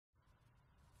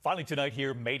Finally tonight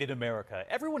here, Made in America.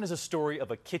 Everyone has a story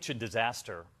of a kitchen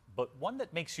disaster, but one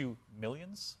that makes you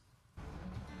millions?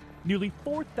 Nearly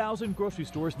 4,000 grocery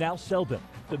stores now sell them.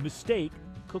 The mistake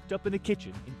cooked up in the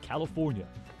kitchen in California.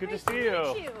 Good to see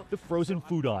you. The frozen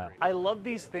food aisle. I love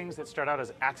these things that start out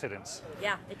as accidents.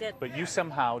 Yeah, it did. But you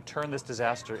somehow turned this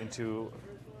disaster into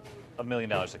a $1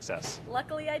 million success.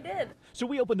 Luckily I did. So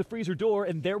we opened the freezer door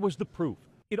and there was the proof.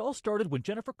 It all started when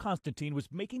Jennifer Constantine was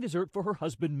making dessert for her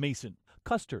husband Mason.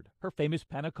 Custard, her famous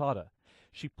panna cotta.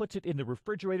 She puts it in the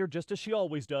refrigerator just as she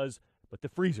always does, but the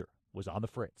freezer was on the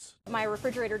fritz. My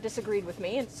refrigerator disagreed with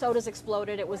me and sodas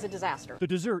exploded. It was a disaster. The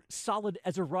dessert, solid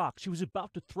as a rock. She was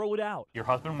about to throw it out. Your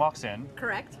husband walks in,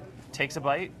 Correct. takes a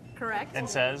bite, Correct. and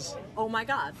says, Oh my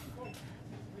God.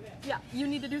 Yeah, you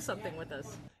need to do something with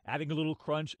this. Adding a little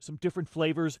crunch, some different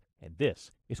flavors, and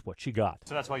this is what she got.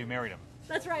 so that's why you married him.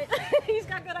 That's right. He's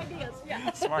got good ideas.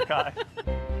 Yeah. Smart guy.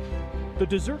 The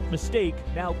dessert mistake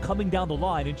now coming down the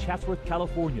line in Chatsworth,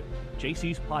 California.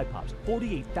 JC's Pie Pops,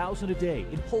 $48,000 a day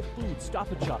in Whole Foods,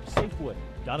 Stop and Shop, Safeway.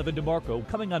 Donovan DeMarco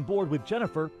coming on board with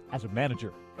Jennifer as a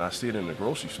manager. I see it in the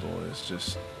grocery store.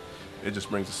 It just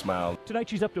brings a smile. Tonight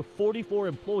she's up to 44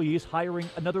 employees, hiring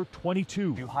another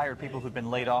 22. You hired people who've been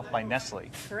laid off by Nestle,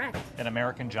 Correct. an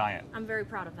American giant. I'm very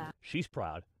proud of that. She's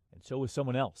proud, and so is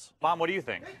someone else. Mom, what do you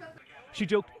think? She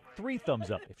joked 3 thumbs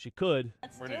up if she could.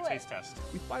 We're doing a taste test.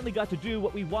 We finally got to do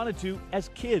what we wanted to as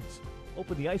kids.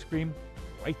 Open the ice cream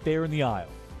right there in the aisle.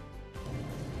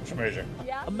 It's amazing.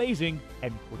 Yeah. Amazing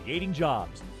and creating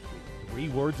jobs. 3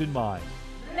 words in mind.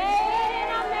 Made in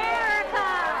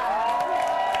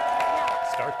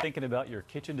America! Start thinking about your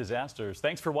kitchen disasters.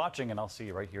 Thanks for watching, and I'll see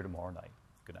you right here tomorrow night.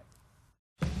 Good night.